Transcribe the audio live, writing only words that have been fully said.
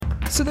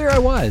So there I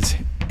was.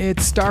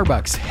 It's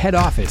Starbucks head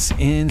office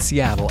in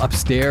Seattle,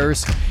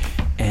 upstairs,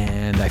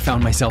 and I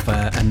found myself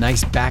a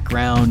nice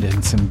background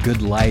and some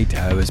good light.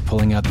 I was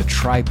pulling out the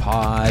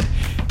tripod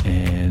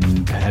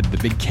and had the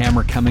big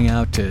camera coming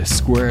out to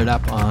square it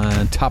up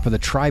on top of the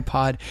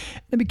tripod.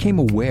 And I became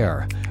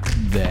aware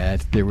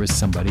that there was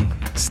somebody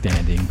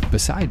standing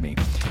beside me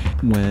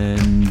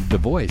when the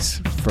voice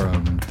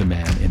from the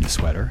man in the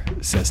sweater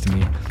says to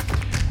me,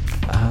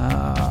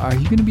 are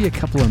you going to be a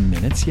couple of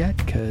minutes yet?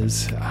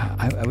 Because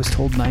I was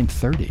told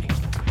 9:30.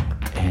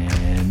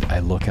 And I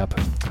look up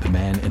at the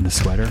man in the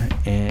sweater,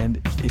 and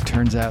it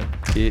turns out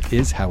it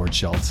is Howard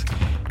Schultz,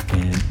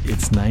 and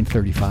it's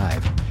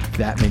 9:35.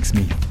 That makes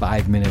me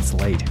 5 minutes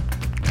late.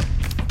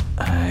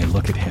 I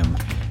look at him,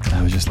 and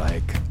I was just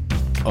like,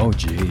 oh,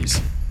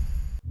 geez.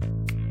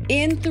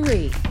 In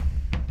 3,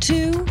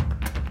 2,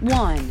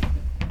 1.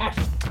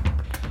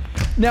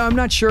 Now, I'm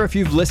not sure if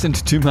you've listened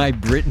to my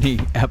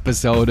Britney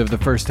episode of the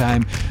first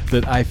time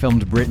that I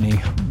filmed Britney,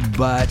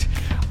 but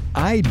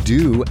I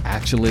do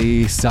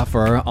actually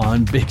suffer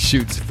on big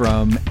shoots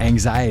from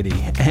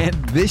anxiety, and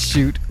this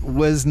shoot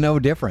was no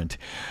different.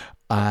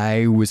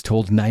 I was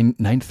told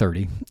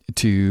 9:30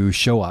 to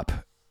show up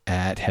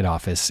at head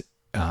office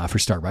for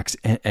Starbucks,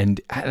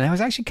 and I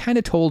was actually kind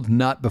of told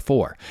not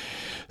before.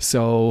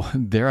 So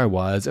there I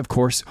was, of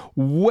course,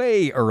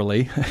 way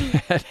early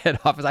at head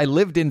office. I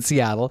lived in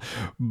Seattle,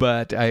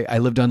 but I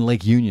lived on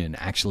Lake Union,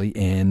 actually,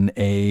 in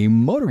a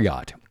motor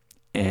yacht,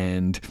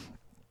 and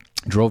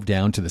drove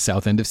down to the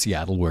south end of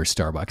Seattle where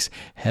Starbucks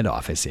head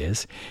office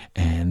is.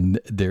 And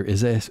there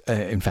is,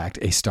 in fact,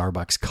 a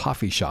Starbucks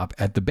coffee shop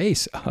at the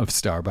base of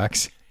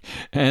Starbucks.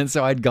 And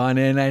so I'd gone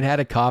in, I'd had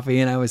a coffee,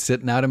 and I was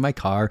sitting out in my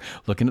car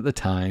looking at the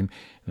time.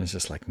 And it's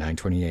just like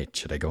 9:28.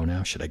 Should I go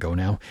now? Should I go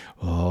now?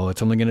 Oh,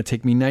 it's only going to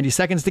take me 90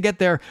 seconds to get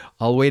there.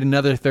 I'll wait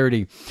another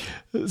 30.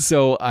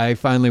 So I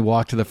finally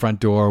walked to the front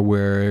door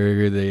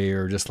where they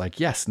are just like,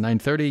 yes,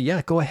 9:30.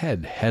 Yeah, go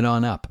ahead. Head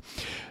on up.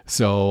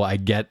 So I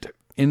get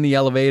in the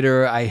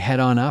elevator, I head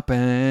on up,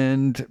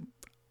 and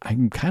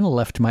I'm kind of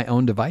left to my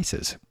own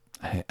devices.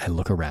 I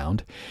look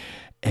around,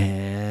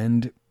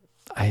 and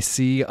I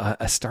see a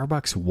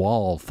Starbucks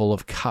wall full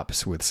of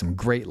cups with some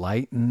great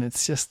light, and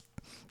it's just,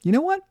 you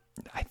know what?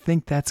 I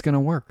think that's going to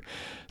work.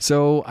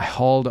 So I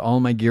hauled all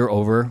my gear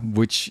over,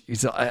 which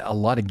is a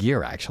lot of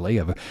gear, actually.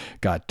 I've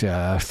got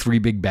 3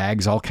 big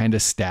bags all kind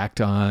of stacked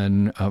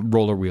on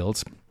roller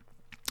wheels.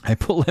 I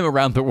pull him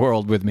around the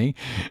world with me,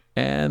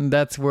 and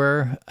that's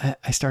where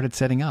I started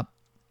setting up.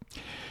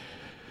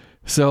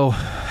 So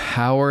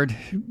Howard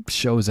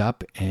shows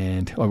up,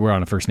 and we're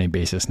on a first name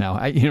basis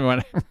now. You know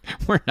what?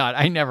 We're not.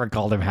 I never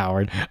called him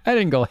Howard. I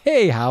didn't go,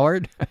 hey,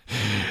 Howard.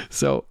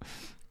 So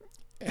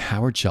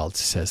Howard Schultz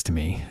says to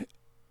me,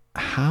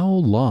 how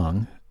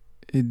long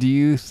do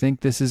you think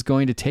this is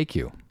going to take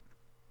you?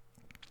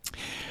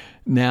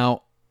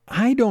 Now,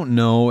 I don't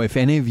know if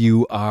any of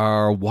you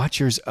are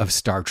watchers of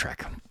Star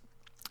Trek,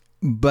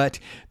 but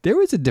there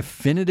was a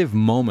definitive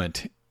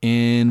moment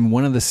in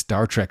one of the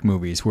Star Trek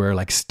movies where,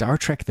 like, Star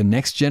Trek The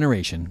Next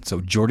Generation, so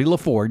Geordi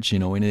LaForge,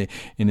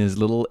 in his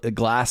little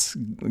glass,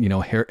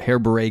 hair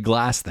beret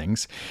glass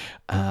things,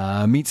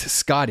 meets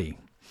Scotty.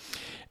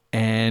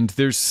 And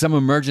there's some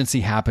emergency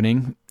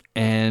happening,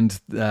 and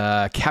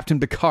Captain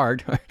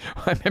Picard,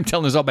 I'm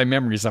telling this all by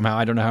memory somehow,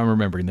 I don't know how I'm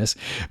remembering this.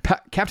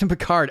 Captain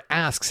Picard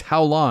asks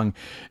how long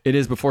it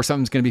is before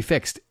something's going to be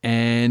fixed,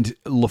 and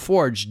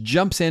LaForge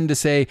jumps in to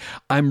say,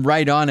 I'm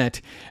right on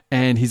it,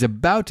 and he's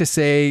about to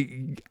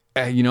say,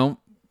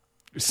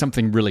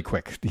 something really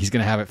quick. He's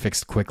going to have it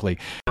fixed quickly.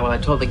 Well, I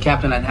told the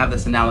captain I'd have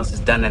this analysis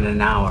done in an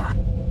hour.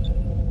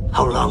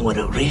 How long would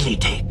it really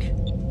take?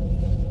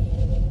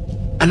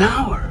 An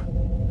hour?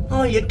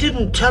 Oh, you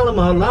didn't tell him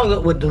how long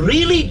it would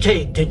really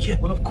take, did you?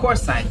 Well, of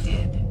course I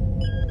did.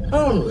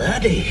 Oh,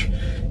 laddie,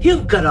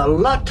 you've got a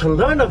lot to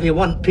learn if you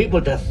want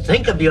people to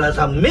think of you as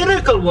a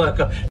miracle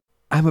worker.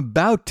 I'm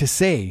about to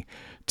say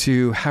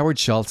to Howard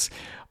Schultz,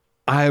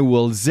 I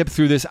will zip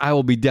through this. I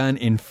will be done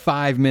in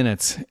 5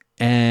 minutes.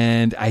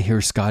 And I hear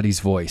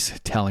Scotty's voice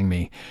telling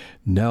me,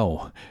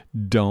 no,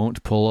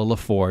 don't pull a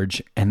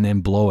LaForge and then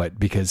blow it,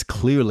 because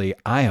clearly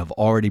I have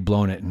already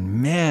blown it.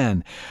 And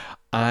man,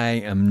 I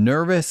am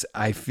nervous.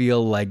 I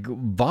feel like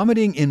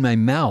vomiting in my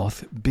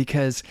mouth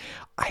because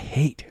I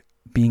hate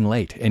being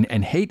late.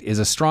 And hate is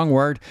a strong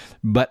word,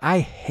 but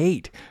I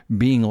hate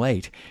being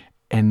late.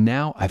 And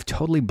now I've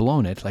totally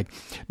blown it. Like,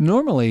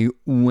 normally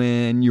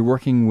when you're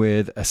working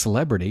with a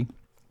celebrity,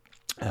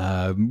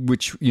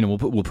 which,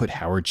 we'll put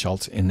Howard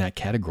Schultz in that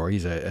category.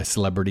 He's a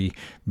celebrity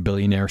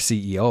billionaire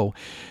CEO.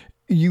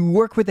 You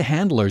work with the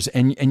handlers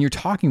and you're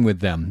talking with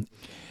them.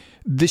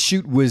 This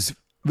shoot was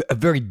a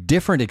very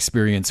different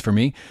experience for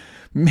me,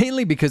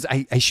 mainly because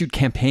I shoot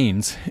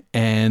campaigns.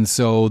 And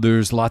so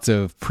there's lots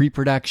of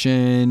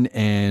pre-production,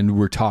 and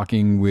we're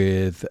talking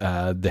with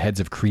the heads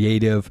of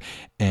creative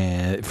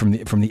and from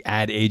the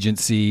ad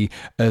agency,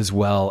 as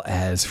well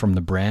as from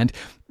the brand.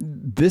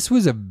 This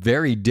was a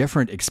very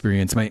different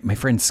experience. My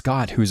friend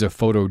Scott, who's a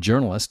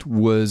photojournalist,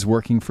 was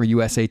working for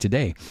USA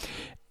Today.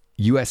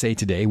 USA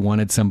Today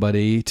wanted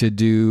somebody to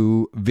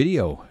do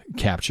video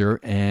capture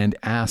and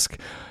ask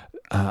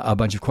a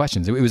bunch of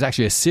questions. It was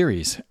actually a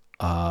series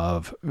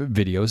of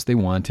videos they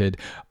wanted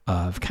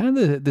of kind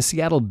of the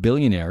Seattle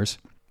billionaires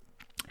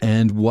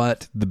and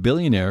what the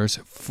billionaires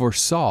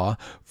foresaw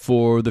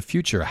for the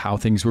future, how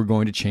things were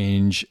going to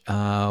change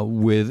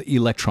with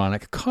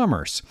electronic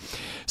commerce.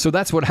 So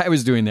that's what I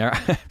was doing there.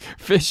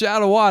 Fish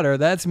out of water,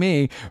 that's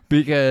me,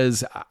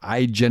 because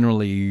I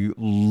generally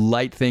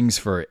light things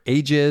for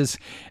ages,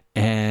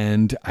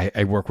 and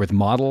I work with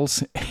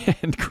models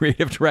and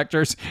creative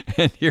directors,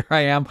 and here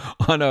I am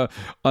on a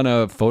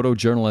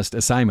photojournalist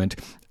assignment,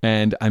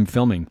 and I'm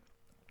filming.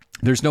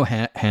 There's no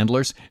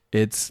handlers.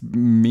 It's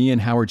me and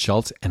Howard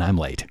Schultz, and I'm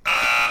late.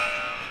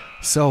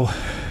 So,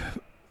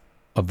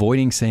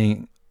 avoiding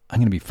saying, I'm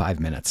going to be 5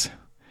 minutes,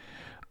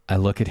 I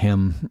look at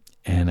him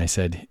and I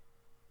said,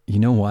 you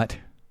know what?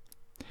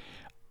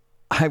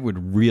 I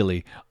would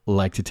really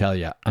like to tell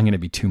you I'm going to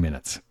be 2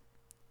 minutes.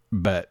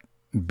 But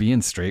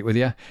being straight with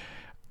you,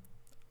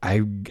 I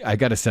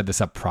got to set this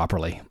up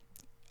properly.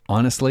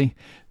 Honestly,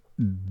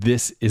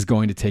 this is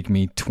going to take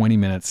me 20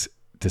 minutes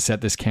to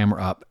set this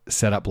camera up,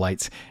 set up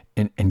lights,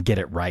 and get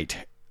it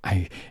right.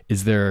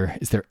 Is there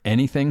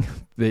anything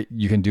that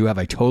you can do? Have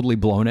I totally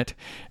blown it?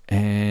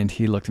 And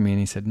he looked at me and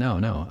he said,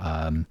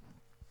 no.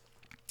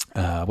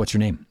 What's your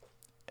name?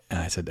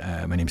 I said,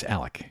 my name's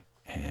Alec.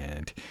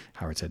 And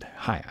Howard said,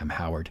 hi, I'm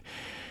Howard.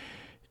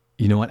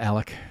 You know what,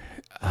 Alec?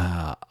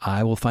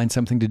 I will find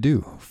something to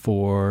do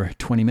for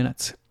 20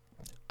 minutes.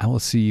 I will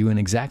see you in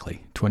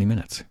exactly 20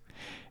 minutes.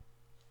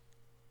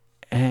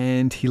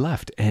 And he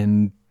left.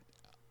 And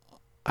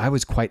I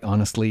was quite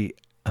honestly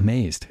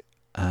amazed.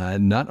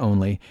 Not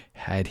only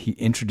had he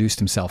introduced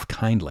himself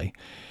kindly,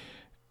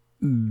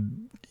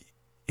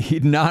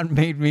 he'd not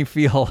made me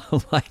feel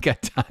like a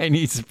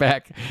tiny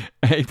speck.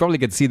 He probably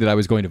could see that I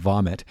was going to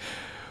vomit.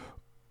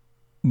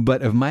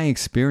 But of my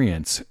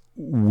experience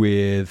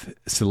with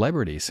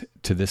celebrities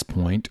to this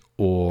point,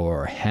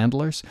 or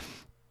handlers,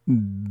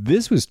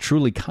 this was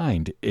truly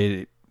kind.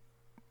 It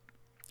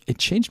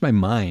changed my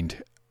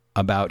mind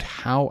about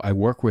how I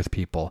work with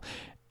people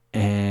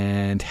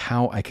and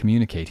how I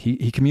communicate.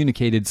 He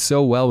communicated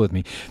so well with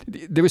me.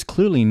 There was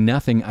clearly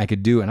nothing I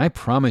could do. And I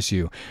promise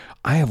you,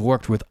 I have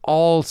worked with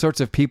all sorts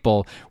of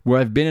people where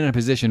I've been in a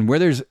position where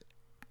there's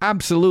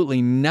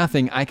absolutely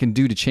nothing I can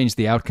do to change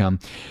the outcome.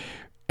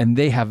 And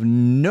they have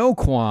no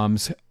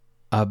qualms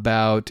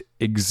about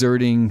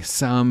exerting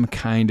some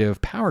kind of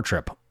power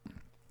trip.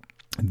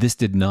 This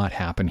did not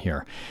happen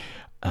here.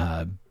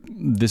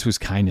 This was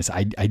kindness.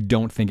 I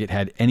don't think it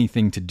had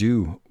anything to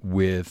do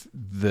with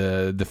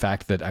the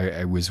fact that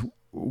I was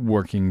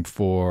working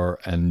for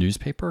a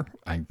newspaper.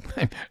 I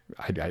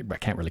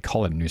can't really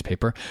call it a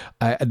newspaper.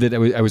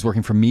 That I was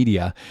working for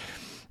media.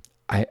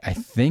 I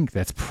think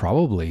that's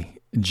probably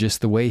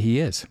just the way he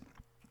is.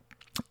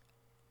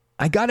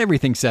 I got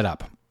everything set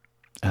up.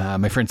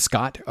 My friend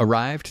Scott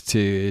arrived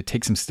to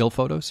take some still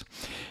photos,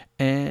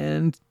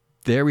 and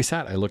there we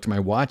sat. I looked at my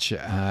watch,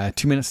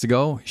 2 minutes to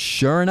go.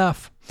 Sure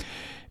enough,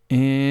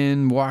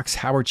 in walks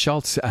Howard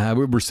Schultz.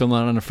 We're still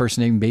not on a first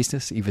name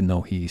basis, even though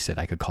he said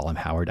I could call him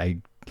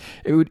Howard.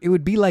 It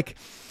would be like,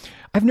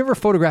 I've never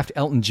photographed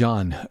Elton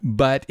John,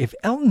 but if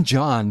Elton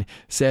John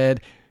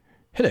said,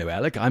 "Hello,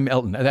 Alec, I'm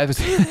Elton," I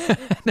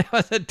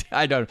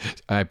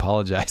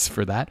apologize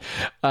for that.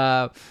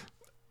 I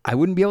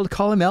wouldn't be able to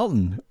call him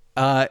Elton.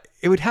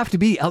 It would have to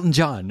be Elton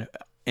John.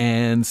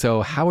 And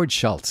so Howard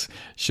Schultz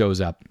shows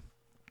up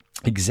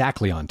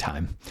exactly on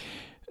time,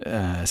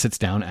 sits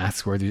down,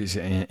 asks whether he's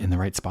in the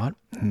right spot.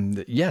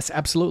 And yes,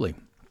 absolutely.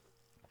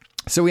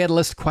 So we had a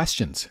list of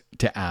questions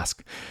to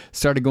ask.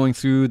 Started going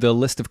through the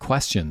list of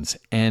questions,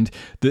 and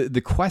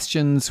the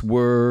questions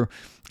were,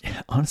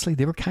 honestly,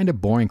 they were kind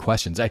of boring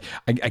questions. I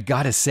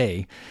gotta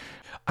say,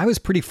 I was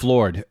pretty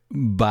floored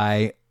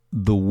by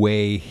the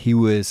way he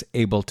was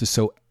able to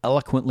so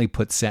eloquently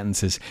put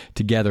sentences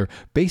together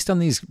based on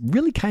these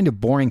really kind of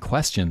boring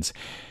questions.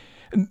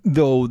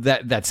 Though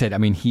that said, I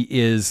mean, he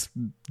is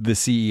the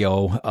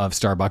CEO of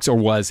Starbucks, or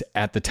was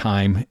at the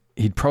time.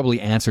 He'd probably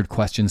answered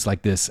questions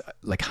like this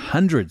like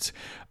hundreds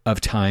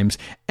of times,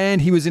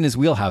 and he was in his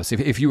wheelhouse.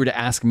 If you were to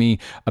ask me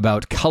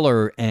about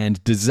color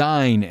and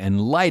design and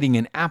lighting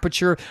and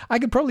aperture, I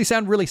could probably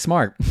sound really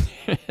smart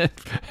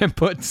and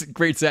put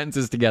great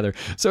sentences together.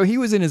 So he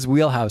was in his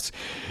wheelhouse.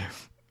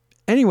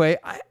 Anyway,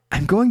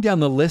 I'm going down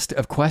the list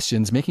of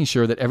questions, making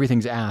sure that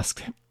everything's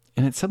asked,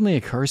 and it suddenly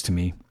occurs to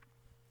me,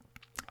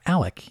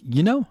 Alec,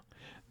 you know,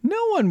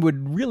 no one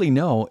would really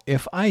know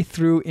if I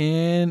threw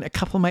in a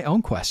couple of my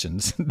own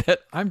questions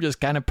that I'm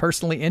just kind of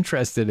personally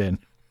interested in,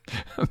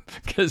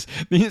 because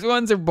these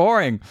ones are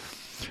boring.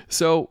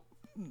 So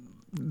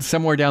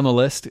somewhere down the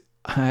list,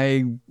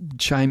 I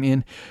chime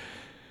in.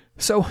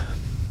 So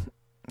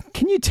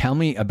can you tell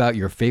me about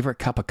your favorite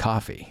cup of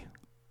coffee?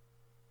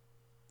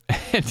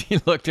 And he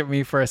looked at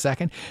me for a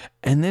second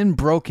and then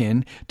broke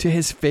in to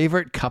his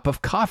favorite cup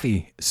of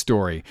coffee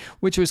story,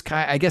 which was,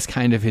 I guess,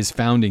 kind of his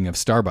founding of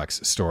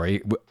Starbucks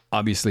story.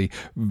 Obviously,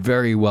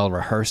 very well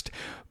rehearsed.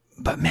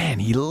 But man,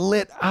 he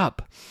lit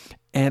up.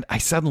 And I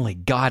suddenly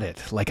got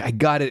it. Like, I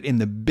got it in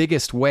the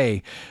biggest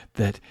way,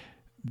 that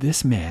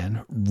this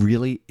man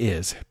really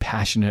is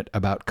passionate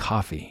about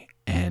coffee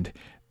and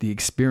the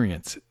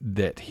experience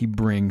that he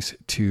brings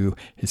to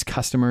his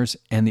customers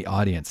and the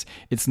audience.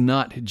 It's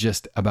not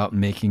just about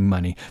making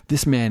money.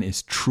 This man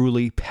is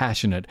truly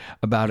passionate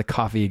about a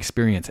coffee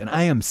experience, and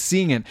I am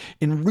seeing it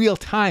in real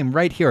time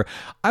right here.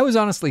 I was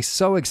honestly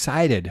so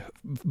excited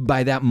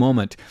by that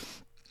moment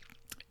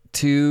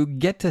to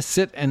get to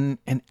sit and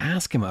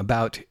ask him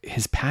about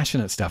his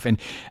passionate stuff. And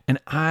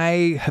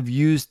I have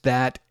used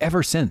that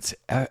ever since.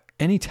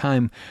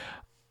 Anytime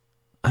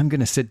I'm going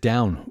to sit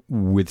down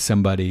with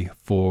somebody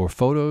for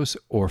photos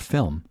or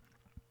film,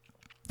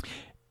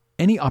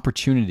 any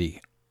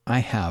opportunity I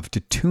have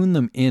to tune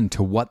them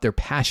into what they're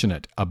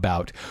passionate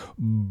about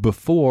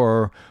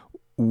before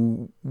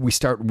we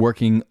start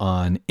working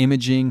on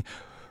imaging,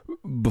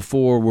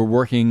 before we're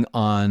working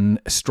on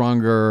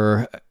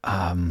stronger,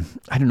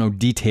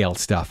 detailed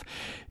stuff,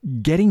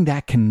 getting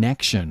that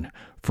connection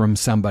from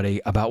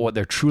somebody about what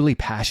they're truly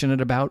passionate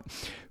about.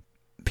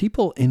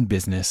 People in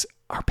business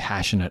are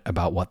passionate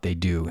about what they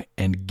do,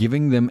 and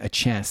giving them a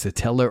chance to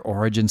tell their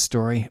origin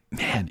story,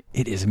 man,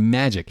 it is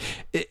magic.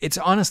 It's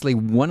honestly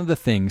one of the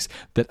things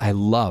that I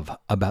love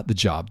about the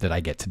job that I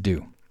get to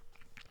do.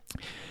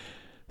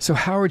 So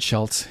Howard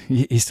Schultz,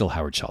 he's still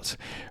Howard Schultz,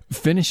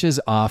 finishes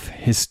off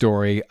his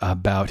story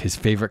about his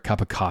favorite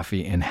cup of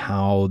coffee and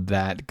how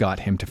that got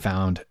him to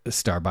found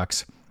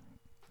Starbucks.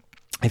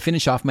 I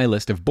finish off my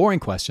list of boring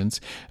questions,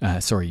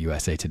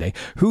 USA Today,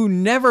 who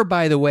never,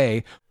 by the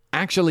way,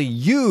 actually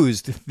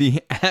used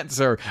the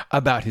answer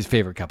about his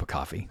favorite cup of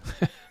coffee.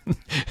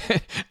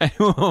 And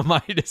who am I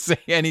to say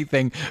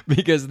anything,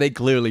 because they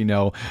clearly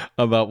know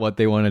about what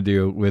they want to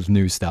do with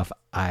new stuff.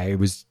 I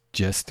was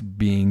just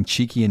being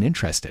cheeky and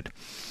interested.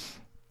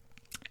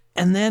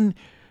 And then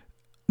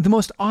the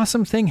most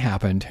awesome thing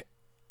happened,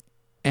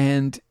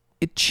 and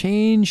it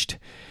changed.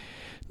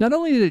 Not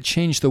only did it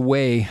change the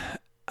way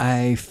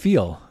I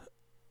feel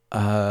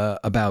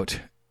about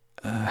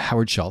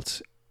Howard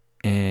Schultz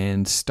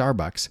and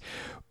Starbucks,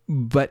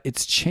 but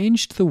it's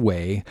changed the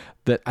way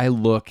that I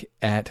look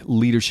at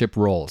leadership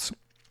roles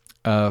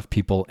of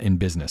people in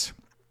business.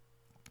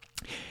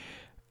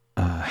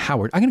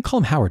 Howard, I'm going to call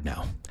him Howard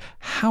now.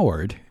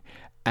 Howard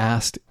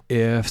asked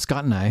if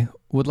Scott and I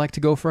would like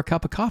to go for a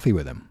cup of coffee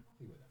with him.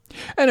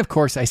 And of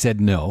course I said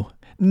no,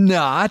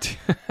 not.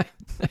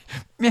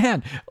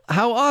 Man,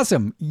 how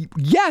awesome.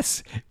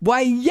 Yes.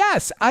 Why,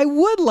 yes, I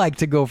would like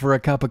to go for a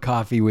cup of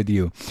coffee with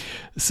you.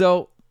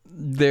 So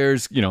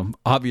there's,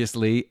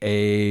 obviously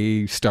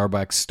a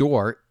Starbucks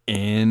store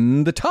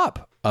in the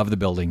top of the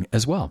building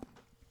as well.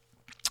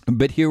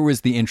 But here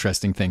was the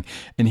interesting thing,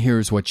 and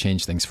here's what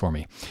changed things for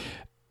me.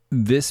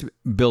 This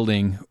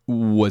building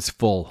was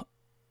full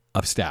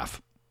of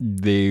staff.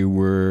 They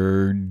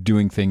were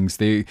doing things.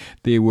 They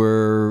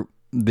were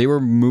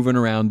moving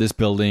around this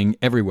building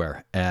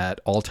everywhere at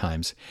all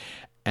times.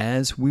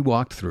 As we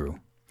walked through,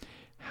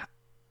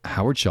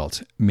 Howard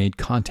Schultz made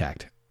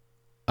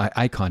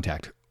eye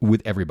contact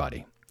with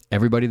everybody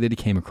that he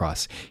came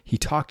across. He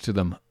talked to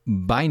them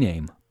by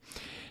name,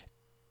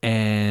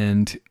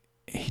 and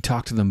he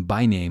talked to them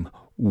by name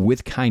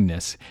with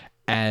kindness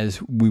as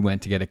we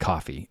went to get a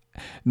coffee.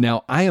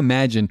 Now, I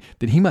imagine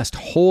that he must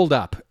hold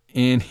up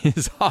in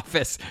his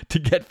office to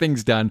get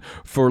things done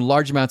for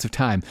large amounts of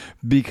time,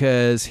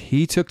 because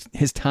he took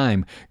his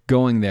time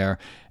going there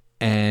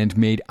and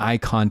made eye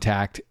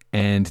contact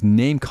and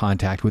name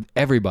contact with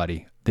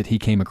everybody that he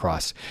came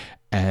across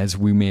as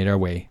we made our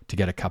way to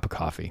get a cup of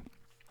coffee.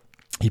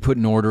 He put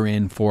an order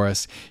in for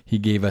us. He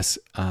gave us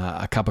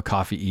a cup of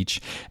coffee each.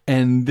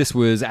 And this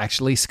was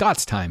actually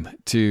Scott's time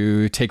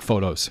to take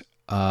photos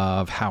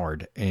of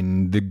Howard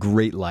in the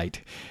great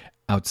light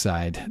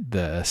outside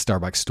the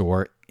Starbucks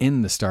store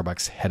in the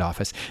Starbucks head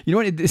office. You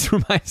know what? This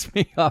reminds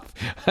me of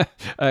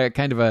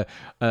kind of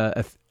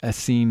a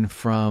scene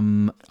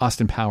from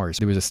Austin Powers.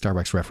 There was a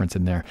Starbucks reference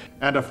in there.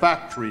 And a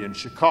factory in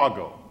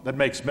Chicago that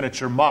makes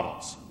miniature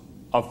models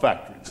of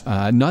factories.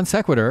 Non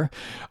sequitur.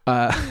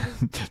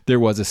 There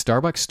was a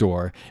Starbucks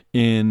store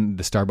in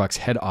the Starbucks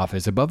head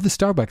office above the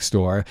Starbucks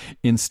store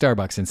in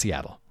Starbucks in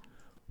Seattle.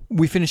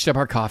 We finished up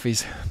our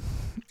coffees.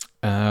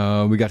 We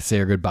got to say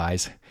our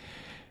goodbyes.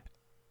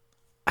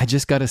 I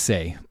just got to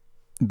say,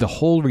 the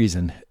whole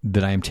reason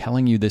that I am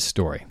telling you this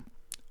story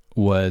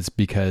was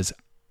because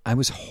I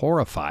was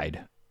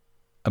horrified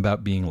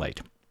about being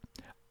late.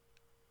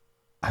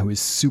 I was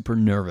super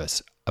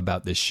nervous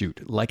about this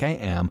shoot, like I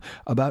am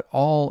about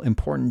all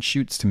important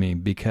shoots to me,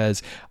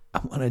 because I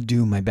want to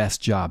do my best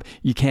job.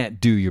 You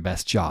can't do your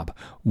best job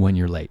when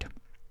you're late.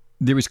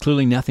 There was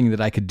clearly nothing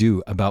that I could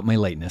do about my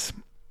lateness.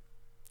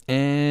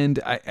 And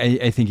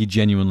I think he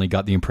genuinely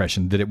got the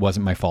impression that it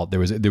wasn't my fault. There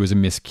was a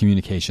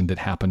miscommunication that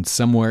happened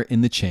somewhere in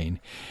the chain,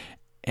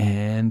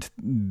 and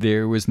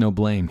there was no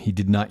blame. He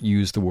did not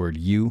use the word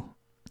you.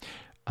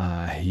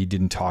 He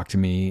didn't talk to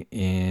me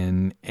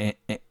in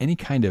any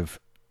kind of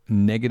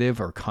negative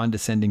or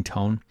condescending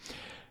tone.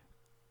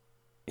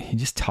 He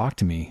just talked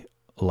to me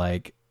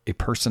like a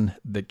person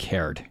that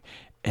cared.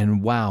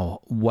 And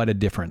wow, what a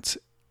difference.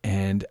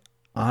 And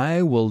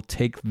I will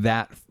take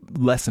that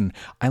lesson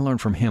I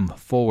learned from him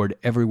forward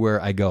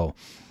everywhere I go.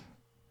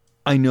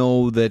 I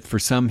know that for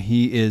some,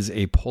 he is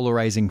a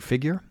polarizing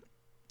figure,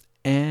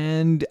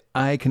 and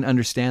I can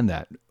understand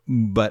that.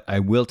 But I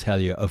will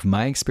tell you, of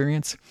my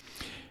experience,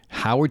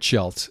 Howard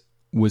Schultz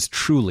was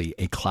truly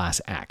a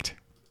class act.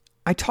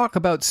 I talk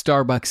about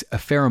Starbucks a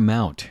fair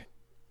amount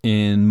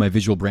in my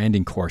visual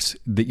branding course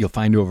that you'll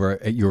find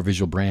over at Your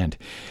Visual Brand.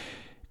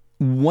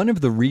 One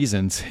of the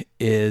reasons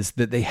is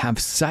that they have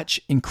such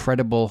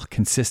incredible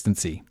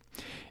consistency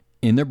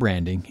in their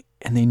branding,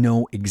 and they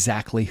know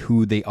exactly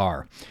who they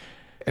are.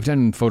 I've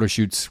done photo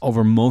shoots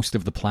over most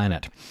of the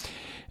planet,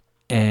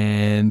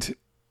 and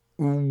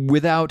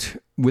without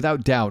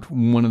doubt,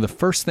 one of the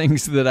first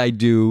things that I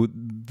do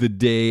the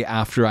day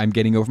after I'm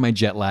getting over my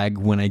jet lag,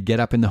 when I get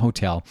up in the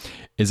hotel,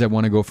 is I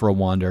want to go for a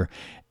wander,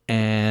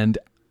 and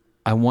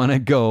I want to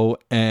go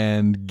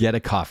and get a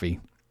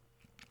coffee.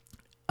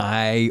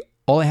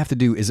 All I have to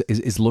do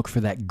is look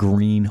for that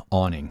green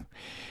awning.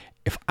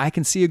 If I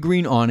can see a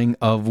green awning,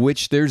 of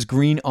which there's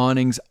green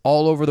awnings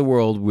all over the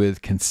world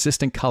with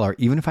consistent color,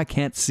 even if I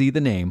can't see the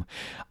name,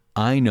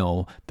 I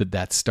know that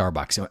that's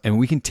Starbucks. And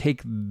we can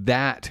take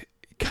that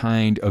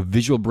kind of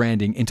visual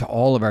branding into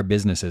all of our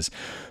businesses,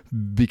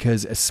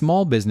 because as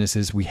small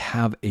businesses, we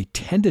have a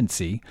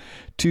tendency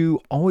to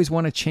always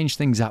want to change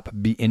things up,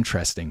 be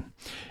interesting.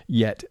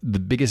 Yet the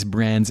biggest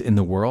brands in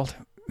the world,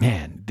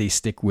 man, they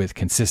stick with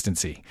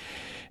consistency.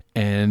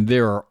 And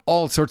there are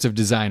all sorts of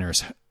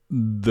designers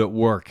that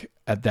work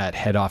at that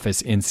head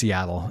office in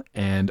Seattle,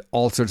 and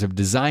all sorts of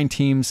design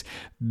teams.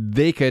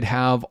 They could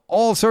have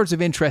all sorts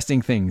of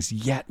interesting things,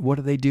 yet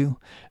what do?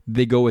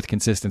 They go with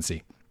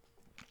consistency.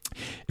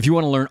 If you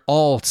want to learn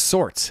all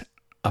sorts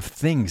of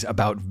things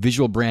about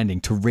visual branding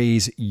to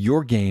raise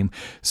your game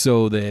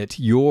so that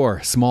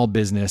your small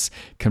business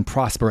can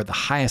prosper at the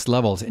highest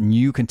levels and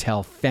you can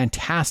tell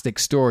fantastic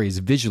stories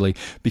visually,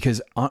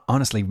 because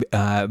honestly,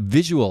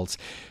 visuals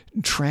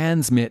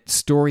transmit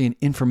story and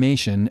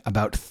information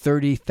about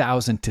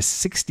 30,000 to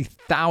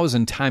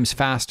 60,000 times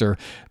faster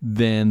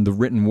than the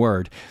written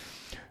word.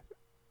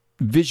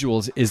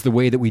 Visuals is the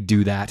way that we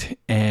do that,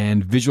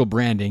 and visual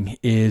branding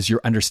is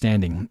your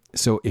understanding.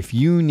 So if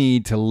you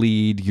need to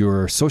lead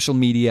your social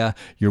media,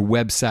 your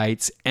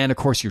websites, and of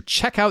course your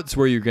checkouts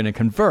where you're going to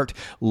convert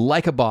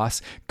like a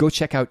boss, go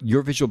check out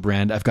Your Visual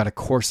Brand. I've got a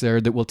course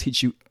there that will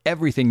teach you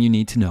everything you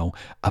need to know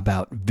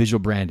about visual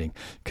branding,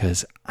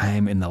 because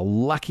I'm in the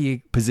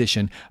lucky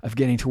position of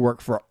getting to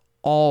work for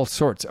all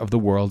sorts of the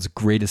world's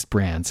greatest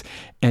brands.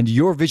 And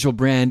Your Visual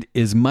Brand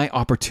is my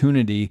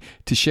opportunity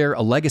to share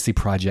a legacy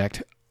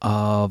project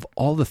of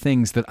all the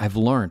things that I've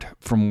learned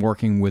from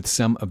working with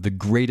some of the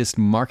greatest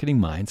marketing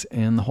minds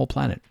in the whole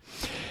planet.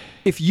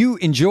 If you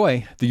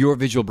enjoy the Your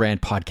Visual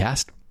Brand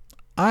podcast,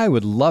 I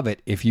would love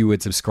it if you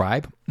would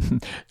subscribe.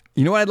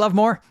 You know what I'd love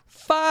more?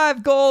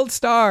 5 gold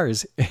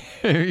stars.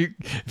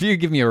 If you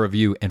give me a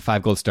review and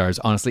 5 gold stars,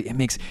 honestly, it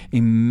makes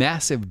a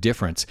massive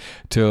difference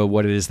to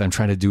what it is that I'm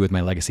trying to do with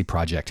my legacy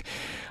project.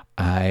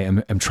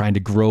 I'm trying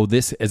to grow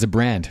this as a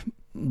brand,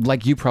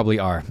 like you probably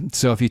are.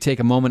 So if you take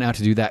a moment out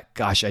to do that,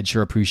 gosh, I'd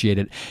sure appreciate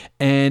it.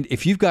 And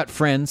if you've got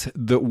friends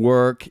that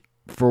work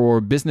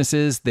for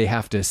businesses, they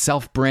have to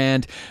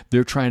self-brand,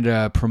 they're trying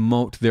to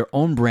promote their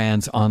own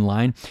brands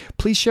online,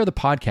 please share the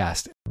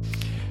podcast.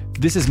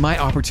 This is my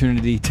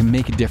opportunity to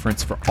make a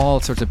difference for all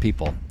sorts of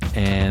people,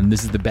 and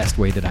this is the best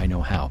way that I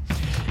know how.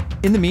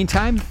 In the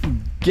meantime,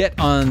 get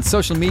on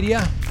social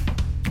media,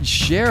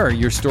 share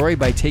your story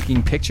by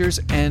taking pictures,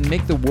 and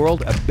make the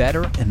world a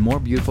better and more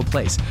beautiful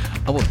place.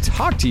 I will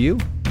talk to you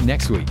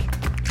next week.